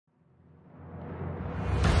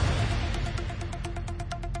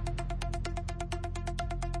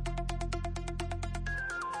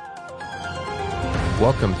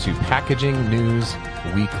Welcome to Packaging News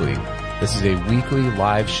Weekly. This is a weekly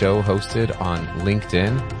live show hosted on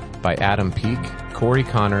LinkedIn by Adam Peak, Corey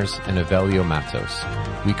Connors, and Avelio Matos.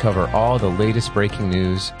 We cover all the latest breaking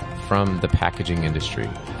news from the packaging industry.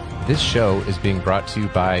 This show is being brought to you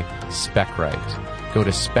by SpecRite. Go to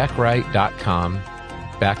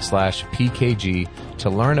specrite.com/PKG to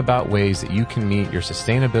learn about ways that you can meet your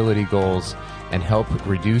sustainability goals and help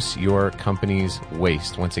reduce your company's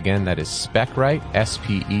waste. Once again, that is SpecRite,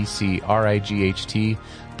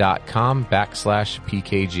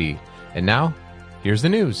 SpecRite.com/PKG. And now, here's the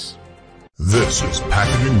news. This is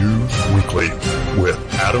Packaging News Weekly with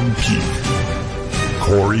Adam Peak,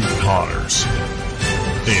 Corey Connors,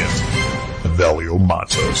 and Avelio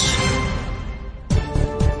Matos.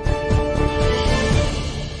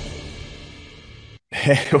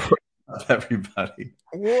 Hey, what's up, everybody?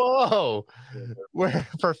 Whoa, we're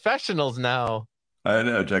professionals now. I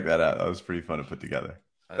know, check that out. That was pretty fun to put together.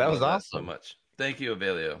 That was awesome. So much. Thank you,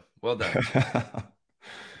 Avelio. Well done.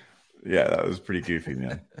 Yeah, that was pretty goofy,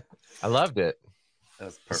 man. I loved it. That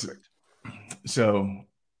was perfect. So,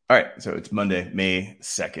 all right. So it's Monday, May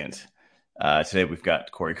 2nd. Today we've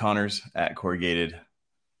got Corey Connors at Corrugated,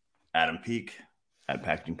 Adam Peak at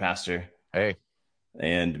Packaging Pastor. Hey.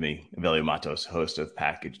 And me, Avelio Matos, host of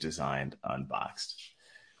Package Designed Unboxed.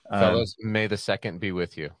 Fellows, may the 2nd be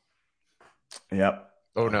with you. Yep.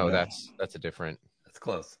 Oh, no, that's a different. That's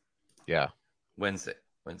close. Yeah. Wednesday.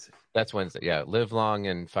 That's Wednesday. Yeah. Live long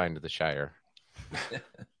and find the Shire.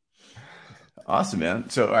 Awesome, man.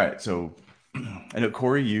 So, all right. So I know,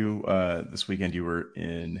 Corey, you, this weekend you were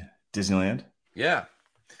in Disneyland. Yeah.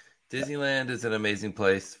 Disneyland is an amazing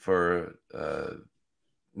place for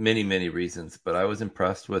many, many reasons, but I was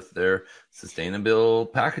impressed with their sustainable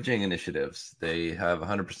packaging initiatives. They have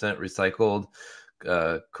 100% recycled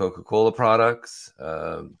Coca-Cola products.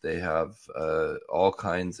 They have all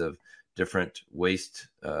kinds of different waste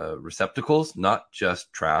receptacles, not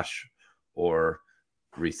just trash or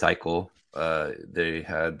recycle. They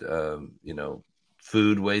had,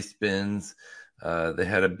 food waste bins. They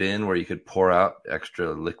had a bin where you could pour out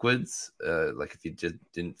extra liquids, like if you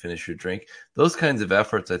didn't finish your drink. Those kinds of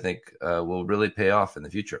efforts, I think, will really pay off in the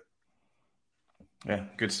future. Yeah,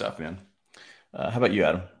 good stuff, man. How about you,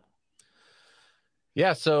 Adam?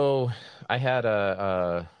 Yeah, so I had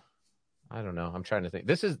I don't know. I'm trying to think.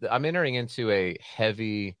 I'm entering into a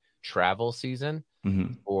heavy travel season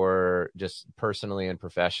for just personally and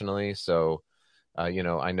professionally. So, I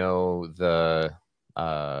know the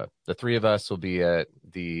three of us will be at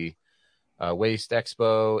the Waste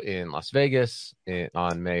Expo in Las Vegas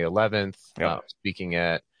on May 11th, speaking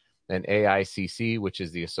at an AICC, which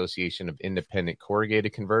is the Association of Independent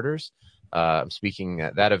Corrugated Converters. I'm speaking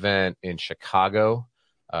at that event in Chicago.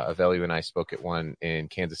 Avelio and I spoke at one in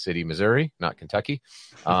Kansas City, Missouri, not Kentucky,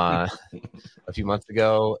 a few months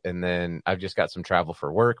ago. And then I've just got some travel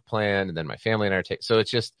for work planned, and then my family and I are so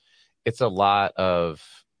it's a lot of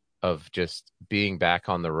just being back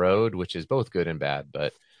on the road, which is both good and bad.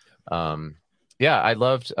 But I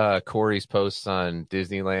loved Corey's posts on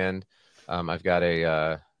Disneyland. I've got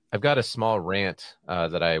a small rant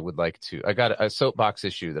that I would like to. I got a soapbox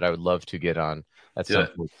issue that I would love to get on at some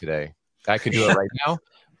point today. I could do it right now,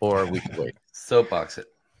 or we could wait. Soapbox it.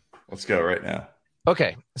 Let's go right now.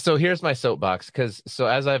 Okay, so here's my soapbox. As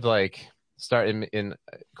I've started in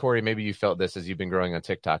Corey, maybe you felt this as you've been growing on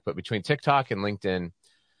TikTok, but between TikTok and LinkedIn,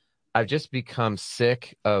 I've just become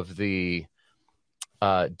sick of the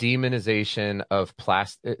demonization of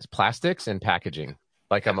plastics and packaging.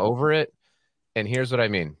 I'm over it. And here's what I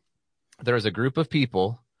mean. There is a group of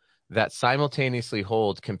people that simultaneously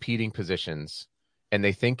hold competing positions, and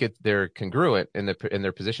they think they're congruent in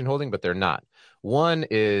their position holding, but they're not. One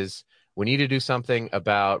is, we need to do something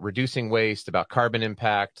about reducing waste, about carbon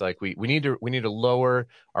impact. We need to lower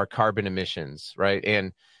our carbon emissions, right?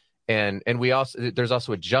 And we also, there's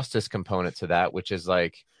also a justice component to that, which is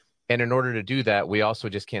and in order to do that, we also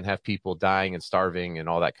just can't have people dying and starving and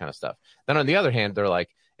all that kind of stuff. Then on the other hand, they're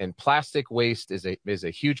and plastic waste is a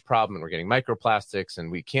huge problem, and we're getting microplastics, and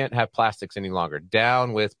we can't have plastics any longer.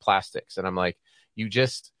 Down with plastics. And I'm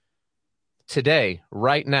today,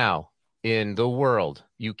 right now in the world,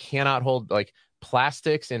 you cannot hold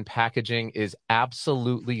plastics in packaging is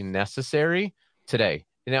absolutely necessary today.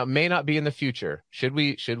 Now, it may not be in the future. Should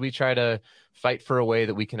we try to fight for a way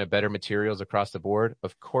that we can have better materials across the board?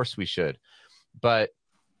 Of course we should. But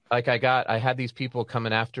I had these people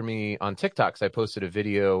coming after me on TikTok. So I posted a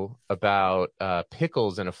video about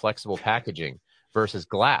pickles in a flexible packaging versus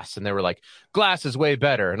glass. And they were like, glass is way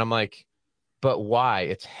better. And I'm like, but why?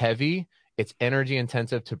 It's heavy. It's energy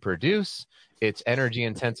intensive to produce. It's energy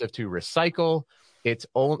intensive to recycle. it's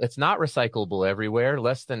not recyclable everywhere.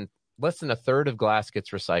 Less than a third of glass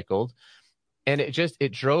gets recycled. And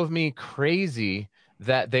it drove me crazy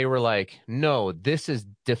that they were like, no, this is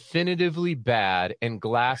definitively bad, and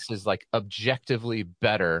glass is like objectively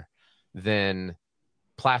better than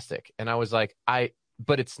plastic. And I was like,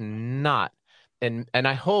 but it's not. And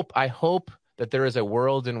I hope that there is a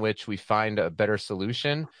world in which we find a better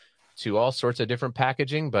solution to all sorts of different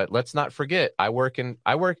packaging. But let's not forget, I work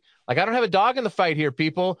like, I don't have a dog in the fight here,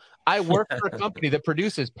 people. I work for a company that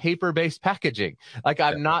produces paper-based packaging. Like,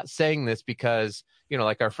 I'm not saying this because,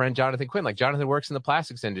 like our friend Jonathan Quinn, like Jonathan works in the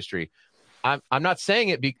plastics industry. I'm not saying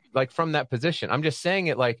it like from that position. I'm just saying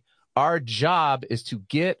it like our job is to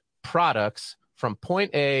get products from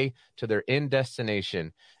point A to their end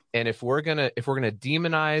destination. And if we're gonna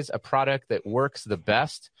demonize a product that works the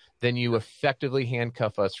best, then you effectively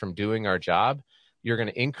handcuff us from doing our job. You're going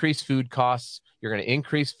to increase food costs. You're going to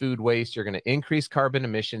increase food waste. You're going to increase carbon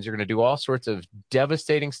emissions. You're going to do all sorts of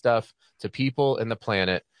devastating stuff to people and the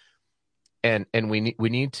planet. And we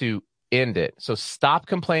need to end it. So stop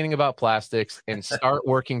complaining about plastics and start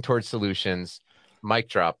working towards solutions. Mic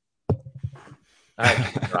drop. I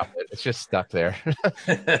drop it. It's just stuck there.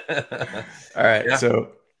 All right. Yeah.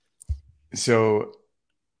 So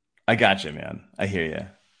I got you, man. I hear you.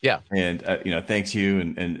 Yeah. And, thanks you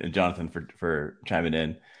and Jonathan for chiming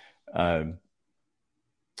in.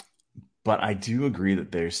 But I do agree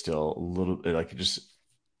that there's still a little bit like just,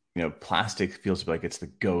 plastic feels like it's the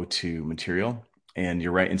go-to material. And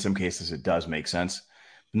you're right. In some cases, it does make sense.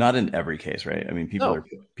 Not in every case, right? I mean,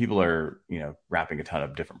 people are, wrapping a ton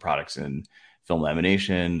of different products in film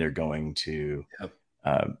lamination. They're going to,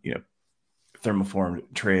 thermoformed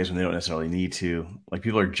trays when they don't necessarily need to. Like,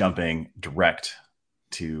 people are jumping direct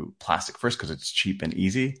to plastic first because it's cheap and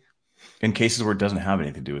easy. In cases where it doesn't have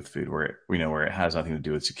anything to do with food, where it has nothing to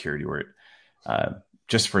do with security, where it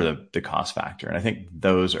just for the cost factor. And I think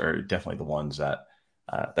those are definitely the ones that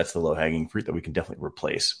that's the low hanging fruit that we can definitely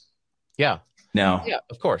replace. Yeah. Now, yeah,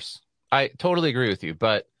 of course, I totally agree with you.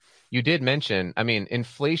 But you did mention, I mean,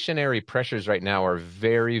 inflationary pressures right now are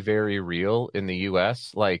very, very real in the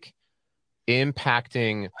U.S. Like,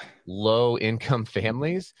 impacting low income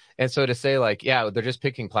families. And so to say like, yeah, they're just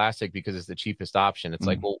picking plastic because it's the cheapest option. It's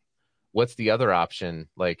like, well, what's the other option?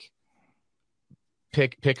 Like,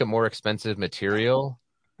 pick a more expensive material.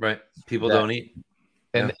 Right. People don't eat.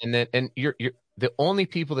 And you're the only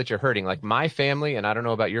people that you're hurting, like my family, and I don't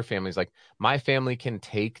know about your families, like my family can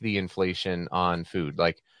take the inflation on food.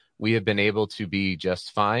 Like, we have been able to be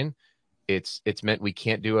just fine. It's meant we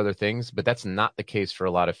can't do other things, but that's not the case for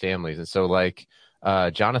a lot of families. And so like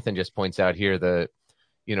Jonathan just points out here,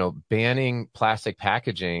 banning plastic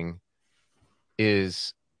packaging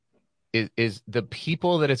is the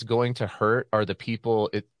people that it's going to hurt are the people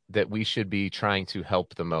that we should be trying to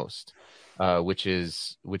help the most, which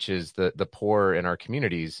is the poor in our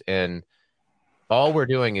communities. And all we're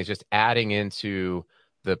doing is just adding into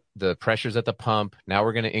the pressures at the pump. Now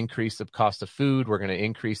we're going to increase the cost of food. We're going to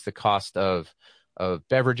increase the cost of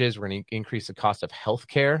beverages. We're going to increase the cost of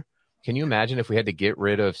healthcare. Can you imagine if we had to get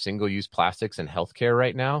rid of single-use plastics in healthcare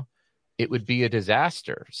right now? It would be a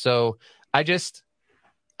disaster. So I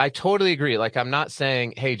totally agree. Like, I'm not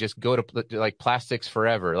saying, hey, just go to like plastics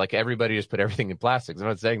forever. Like, everybody just put everything in plastics. I'm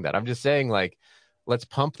not saying that. I'm just saying, like, let's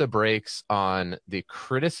pump the brakes on the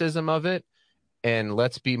criticism of it. And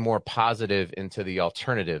let's be more positive into the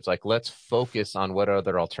alternatives. Like, let's focus on what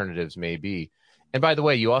other alternatives may be. And by the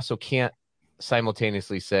way, you also can't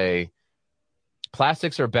simultaneously say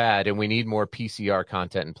plastics are bad and we need more PCR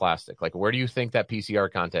content in plastic. Like, where do you think that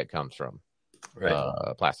PCR content comes from?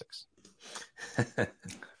 Right. Plastics.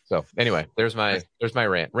 So anyway, there's my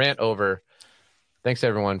rant over. Thanks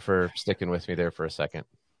everyone for sticking with me there for a second.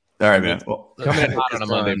 All right, man. Well, coming in hot on a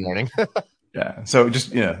Monday morning. Yeah. So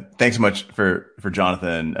just, thanks so much for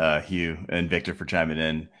Jonathan, Hugh, and Victor for chiming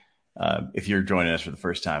in. If you're joining us for the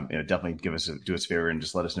first time, definitely do us a favor and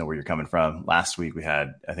just let us know where you're coming from. Last week we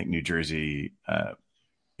had, I think, New Jersey,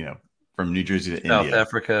 from New Jersey to South India.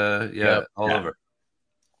 Africa. All over.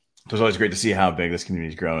 So it's always great to see how big this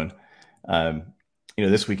community is growing.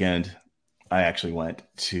 This weekend I actually went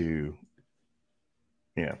to,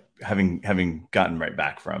 having gotten right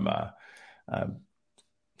back from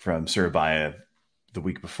Surabaya the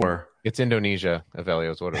week before. It's Indonesia,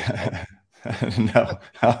 Avelio is what it was called. No,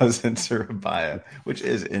 I was in Surabaya, which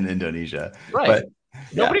is in Indonesia. Right. But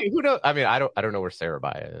nobody who knows. I mean, I don't know where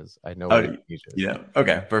Surabaya is. I know where Indonesia is. Yeah.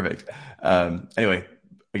 Okay. Perfect. Anyway,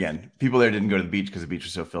 again, people there didn't go to the beach because the beach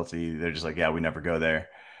was so filthy. They're just like, yeah, we never go there.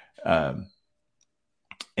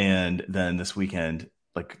 And then this weekend,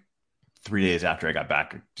 like 3 days after I got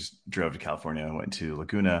back, I just drove to California and went to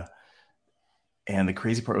Laguna. And the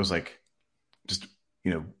crazy part was like, just,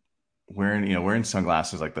 wearing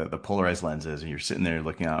sunglasses, like the polarized lenses, and you're sitting there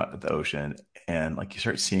looking out at the ocean, and like you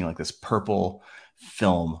start seeing like this purple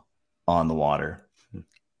film on the water.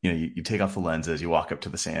 You take off the lenses, you walk up to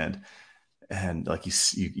the sand, and like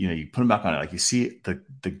you put them back on it, like you see the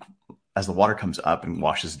as the water comes up and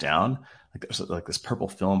washes down, like there's like this purple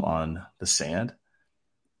film on the sand,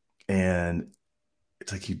 and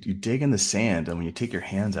it's like you dig in the sand, and when you take your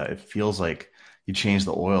hands out, it feels like you change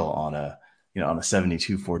the oil on a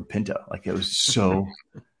 72 Ford Pinto. Like it was so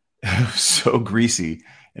greasy,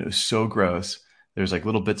 and it was so gross. There's like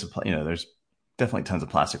little bits of there's definitely tons of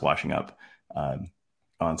plastic washing up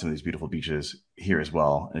on some of these beautiful beaches here as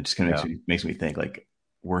well, and it just kind of makes me think like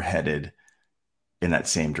we're headed in that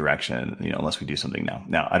same direction, unless we do something now.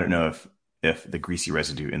 Now I don't know if the greasy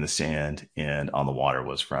residue in the sand and on the water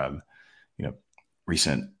was from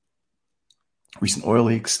recent oil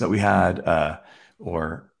leaks that we had,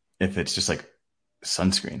 or if it's just like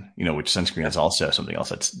sunscreen, which sunscreen is also something else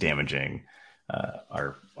that's damaging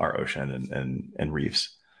our ocean and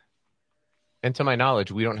reefs. And to my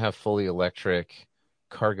knowledge, we don't have fully electric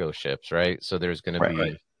cargo ships, right? So there's going to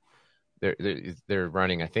be they're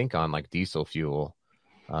running, I think, on like diesel fuel.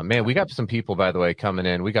 Man, we got some people, by the way, coming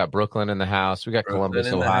in. We got Brooklyn in the house. We got Columbus,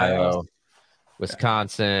 Ohio,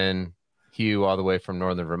 Wisconsin, Hugh all the way from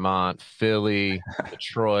northern Vermont, Philly,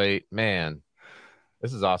 Detroit. Man,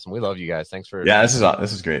 this is awesome. We love you guys. Thanks for this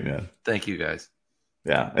is great, man. Thank you, guys.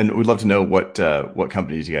 Yeah, and we'd love to know what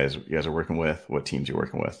companies you guys are working with, what teams you're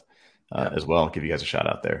working with, as well. I'll give you guys a shout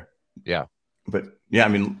out there. Yeah, but yeah, I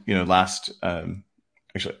mean, last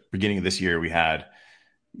actually beginning of this year, we had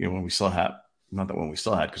when we still have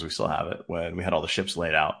because we still have it, when we had all the ships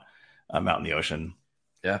laid out out in the ocean.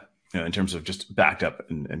 Yeah, in terms of just backed up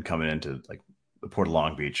and coming into like the Port of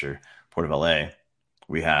Long Beach or Port of LA,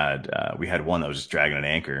 we had one that was just dragging an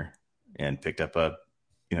anchor and picked up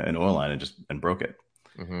an oil line and broke it.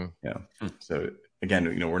 Mm-hmm. So again,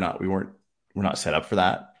 we're not set up for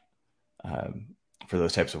that, for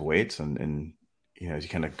those types of weights, and as you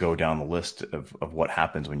kind of go down the list of what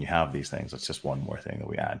happens when you have these things, it's just one more thing that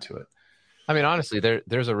we add to it. I mean, honestly,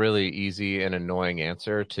 there's a really easy and annoying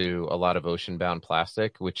answer to a lot of ocean-bound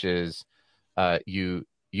plastic, which is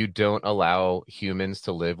you don't allow humans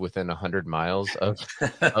to live within 100 miles of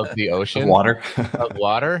the ocean, of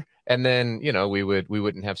water. And then, we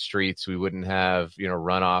wouldn't have streets. We wouldn't have,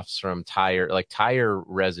 runoffs from tire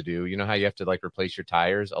residue. You know how you have to like replace your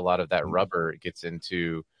tires? A lot of that rubber gets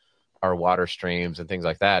into our water streams and things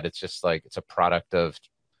like that. It's just like, it's a product of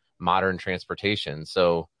modern transportation.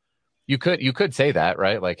 So you could say that,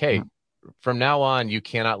 right? Like, hey, from now on, you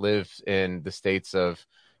cannot live in the states of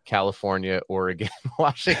California, Oregon,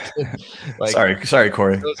 Washington. Like, sorry,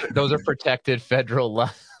 Corey. Those are protected federal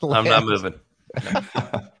lands. I'm not moving.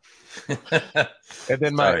 And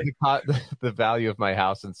then the value of my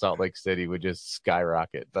house in Salt Lake City would just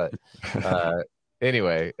skyrocket. But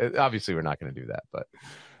anyway, obviously we're not going to do that. But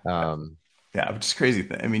yeah, just crazy.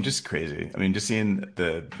 Just crazy. I mean, just seeing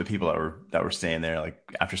the people that were staying there, like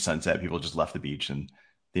after sunset, people just left the beach, and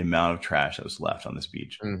the amount of trash that was left on this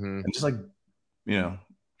beach, and just like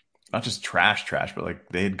not just trash, but like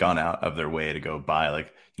they had gone out of their way to go buy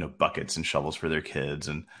like buckets and shovels for their kids,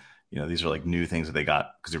 and these are like new things that they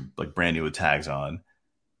got because they're like brand new with tags on, and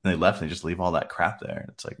they left and they just leave all that crap there.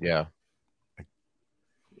 It's like, yeah, like,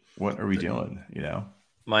 what are we doing?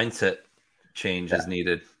 Mindset change is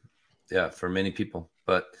needed. Yeah, for many people,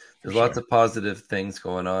 but there's lots of positive things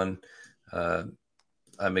going on.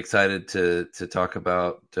 I'm excited to talk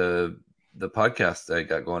about the podcast I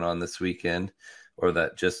got going on this weekend, or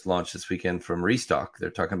that just launched this weekend from Restock. They're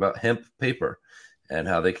talking about hemp paper and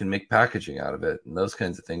how they can make packaging out of it. And those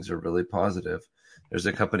kinds of things are really positive. There's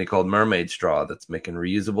a company called Mermaid Straw that's making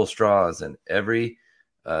reusable straws, and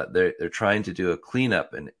they're trying to do a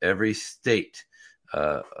cleanup in every state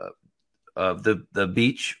of the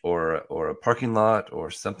beach or a parking lot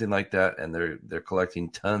or something like that, and they're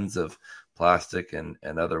collecting tons of plastic and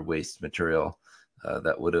other waste material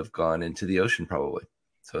that would have gone into the ocean probably.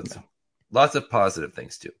 So it's lots of positive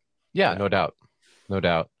things too. Yeah, no doubt.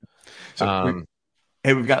 So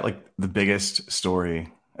we've got like the biggest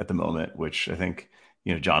story at the moment, which I think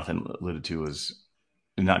Jonathan alluded to, was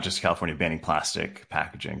not just California banning plastic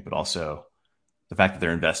packaging, but also the fact that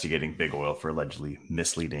they're investigating Big Oil for allegedly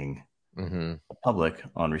misleading the public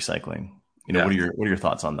on recycling. What are your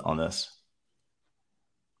thoughts on this?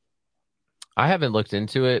 I haven't looked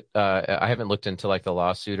into it. I haven't looked into like the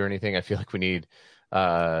lawsuit or anything. I feel like we need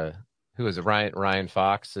who is it? Ryan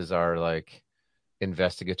Fox is our like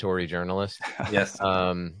investigatory journalist. Yes.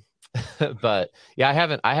 But yeah,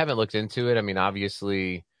 I haven't looked into it. I mean,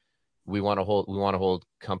 obviously we want to hold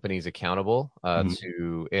companies accountable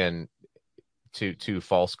to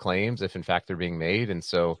false claims if in fact they're being made. And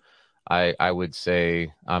so I would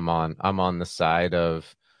say I'm on the side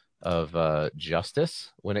of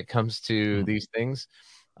justice when it comes to these things.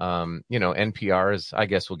 NPR is, I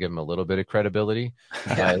guess we'll give them a little bit of credibility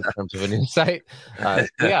in terms of an insight.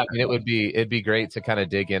 Yeah, I mean, it'd be great to kind of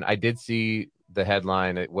dig in. I did see the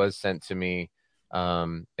headline. It was sent to me.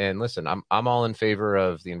 And listen, I'm all in favor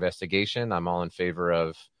of the investigation. I'm all in favor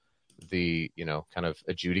of the, kind of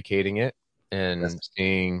adjudicating it and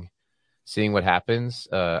seeing what happens.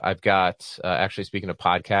 I've got, actually, speaking of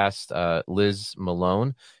podcasts, Liz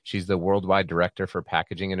Malone. She's the worldwide director for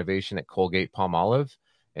packaging innovation at Colgate-Palmolive.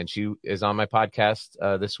 And she is on my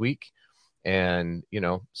podcast this week. And,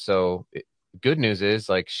 good news is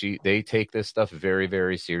they take this stuff very,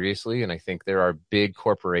 very seriously. And I think there are big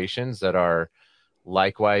corporations that are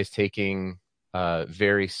likewise taking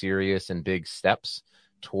very serious and big steps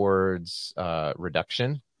towards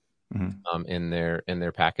reduction in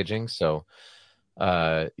their packaging. So,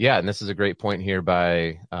 and this is a great point here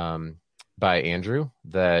by Andrew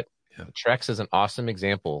that Trex is an awesome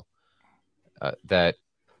example that,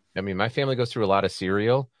 I mean, my family goes through a lot of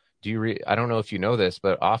cereal. I don't know if you know this,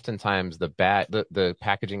 but oftentimes the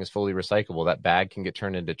packaging is fully recyclable. That bag can get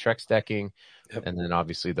turned into Trex decking, and then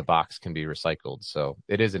obviously the box can be recycled. So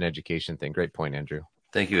it is an education thing. Great point, Andrew.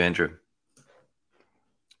 Thank you, Andrew.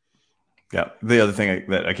 Yeah. The other thing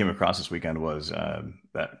that I came across this weekend was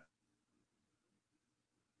that.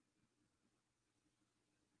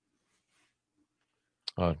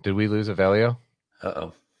 Oh, did we lose Avelio?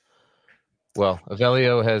 Uh-oh. Well,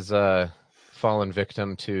 Avelio has fallen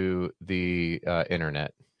victim to the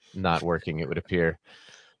internet not working, it would appear.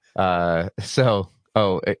 Andrew meant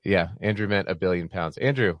 £1 billion.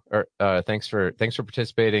 Andrew, thanks for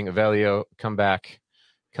participating. Avelio, come back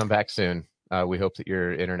soon. We hope that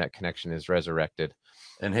your internet connection is resurrected.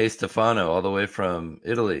 And hey, Stefano, all the way from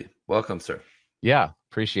Italy. Welcome, sir. Yeah,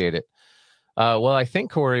 appreciate it. Well, I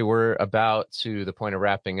think, Corey, we're about to the point of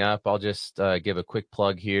wrapping up. I'll just give a quick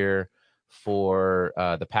plug here for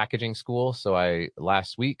the packaging school. So I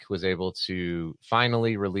last week was able to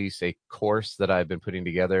finally release a course that I've been putting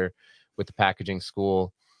together with the packaging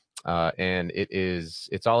school. And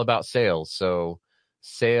it's all about sales. So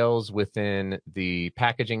sales within the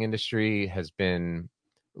packaging industry has been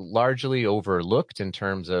largely overlooked in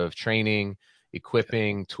terms of training,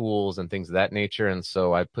 equipping, tools, and things of that nature. And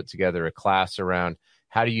so I put together a class around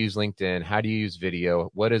how to use LinkedIn, how to use video,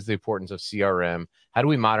 what is the importance of CRM, how do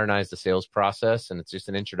we modernize the sales process? And it's just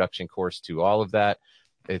an introduction course to all of that.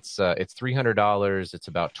 It's $300. It's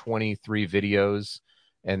about 23 videos.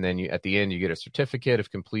 And then at the end, you get a certificate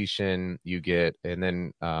of completion. You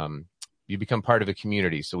become part of a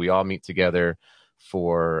community. So we all meet together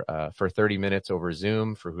for 30 minutes over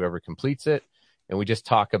Zoom for whoever completes it. And we just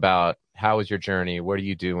talk about how was your journey? What are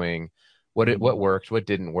you doing? What worked? What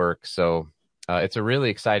didn't work? So it's a really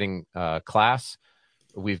exciting class.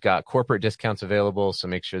 We've got corporate discounts available. So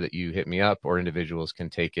make sure that you hit me up or individuals can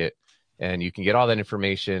take it. And you can get all that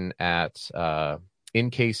information at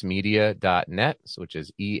encasemedia.net, which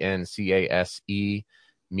is ENCASE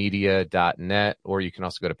media.net, or you can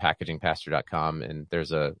also go to packagingpastor.com and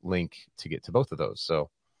there's a link to get to both of those. So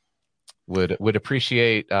would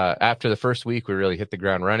appreciate after the first week, we really hit the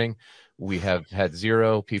ground running. We have had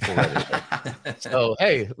 0 people register. So,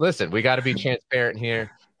 hey, listen, we got to be transparent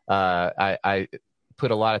here. I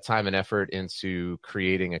put a lot of time and effort into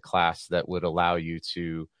creating a class that would allow you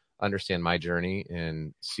to understand my journey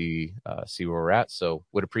and see where we're at. So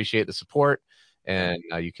would appreciate the support, and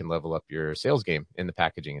you can level up your sales game in the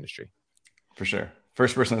packaging industry. For sure.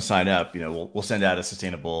 First person to sign up, we'll send out a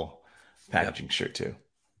sustainable packaging shirt too.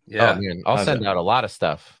 Yeah. Oh, man, I'll send out a lot of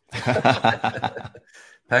stuff.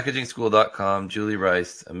 Packagingschool.com, Julie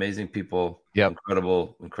Rice, amazing people. Yep.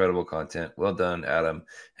 Incredible content. Well done, Adam.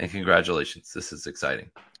 And congratulations. This is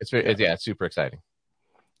exciting. It's super exciting.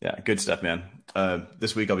 Yeah, good stuff, man.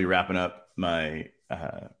 This week I'll be wrapping up my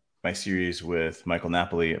series with Michael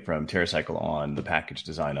Napoli from TerraCycle on the Package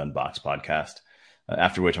Design Unboxed podcast.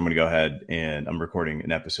 After which I'm going to go ahead and I'm recording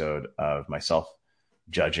an episode of myself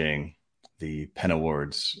judging the Pen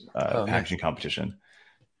Awards packaging competition.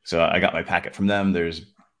 So I got my packet from them. There's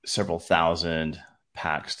several thousand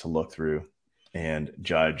packs to look through and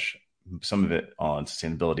judge, some of it on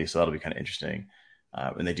sustainability. So that'll be kind of interesting.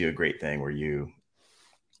 And they do a great thing where you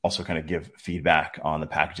also kind of give feedback on the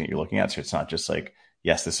packaging that you're looking at. So it's not just like,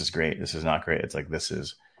 yes, this is great, this is not great. It's like, this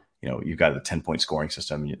is you've got the 10-point scoring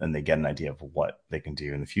system, and they get an idea of what they can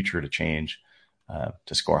do in the future to change,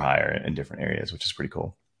 to score higher in different areas, which is pretty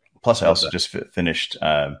cool. Plus, I also just finished,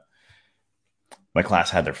 my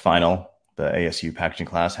class had their final. The ASU packaging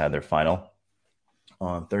class had their final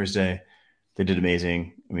on Thursday. They did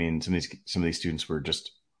amazing. I mean, some of these students were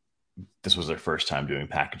this was their first time doing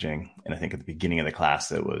packaging. And I think at the beginning of the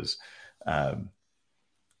class, it was, they're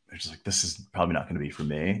just like, this is probably not going to be for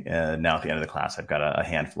me. And now at the end of the class, I've got a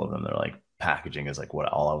handful of them. They're like, packaging is like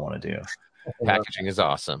all I want to do. Packaging is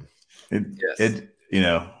awesome.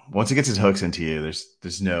 Once it gets its hooks into you,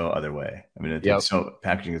 there's no other way. I mean, so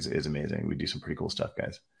packaging is amazing. We do some pretty cool stuff,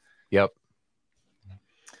 guys. Yep.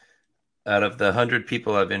 Out of the 100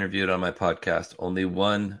 people I've interviewed on my podcast, only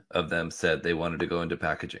one of them said they wanted to go into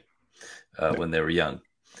packaging when they were young.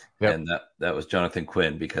 Yep. And that was Jonathan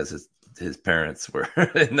Quinn, because his parents were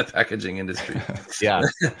in the packaging industry. Yeah.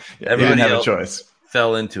 Everybody didn't have a choice.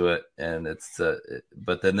 Fell into it, and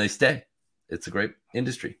but then they stay. It's a great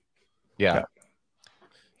industry. Yeah.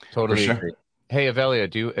 Totally sure. agree. Hey,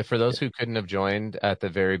 Avelio, for those who couldn't have joined at the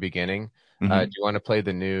very beginning, do you want to play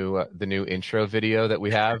the new intro video that we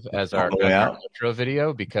have as our intro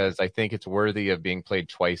video? Because I think it's worthy of being played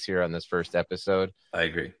twice here on this first episode. I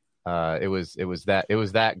agree. It was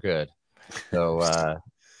that good. So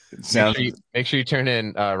make sure you turn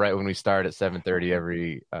in right when we start at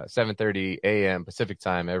 7:30 a.m. Pacific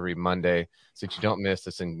time every Monday, so that you don't miss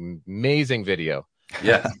this amazing video.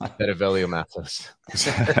 Yeah, that Avelio Matos.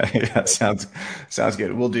 Yeah, sounds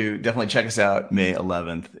good. We'll definitely check us out May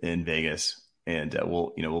 11th in Vegas, and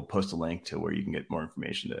we'll post a link to where you can get more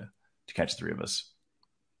information to catch the three of us.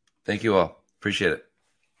 Thank you all. Appreciate it.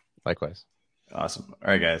 Likewise. Awesome. All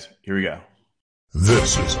right, guys, here we go.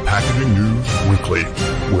 This is Packaging News Weekly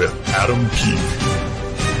with Adam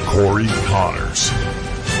Peake, Corey Connors,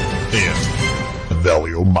 and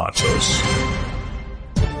Avelio Matos.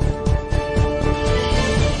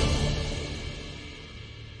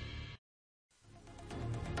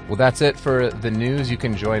 Well, that's it for the news. You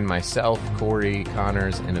can join myself, Corey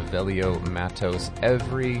Connors, and Avelio Matos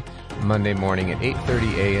every Monday morning at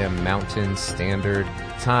 8:30 a.m. Mountain Standard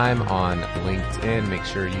Time on LinkedIn. Make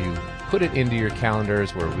sure you put it into your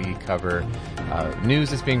calendars, where we cover news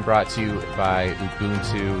that's being brought to you by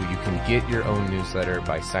Ubuntu. You can get your own newsletter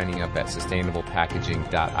by signing up at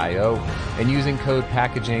sustainablepackaging.io and using code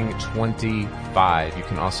packaging25. You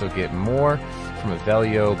can also get more from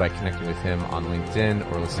Avelio by connecting with him on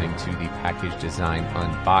LinkedIn or listening to the Package Design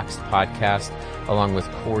Unboxed podcast, along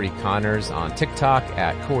with Corey Connors on TikTok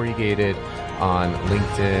at Corrugated, on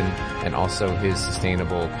LinkedIn, and also his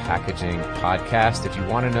Sustainable Packaging podcast. If you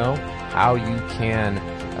want to know how you can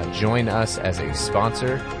join us as a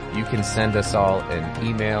sponsor, you can send us all an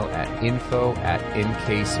email at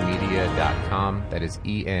info@encasemedia.com. That is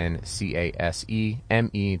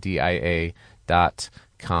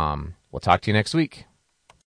ENCASEMEDIA.com. We'll talk to you next week.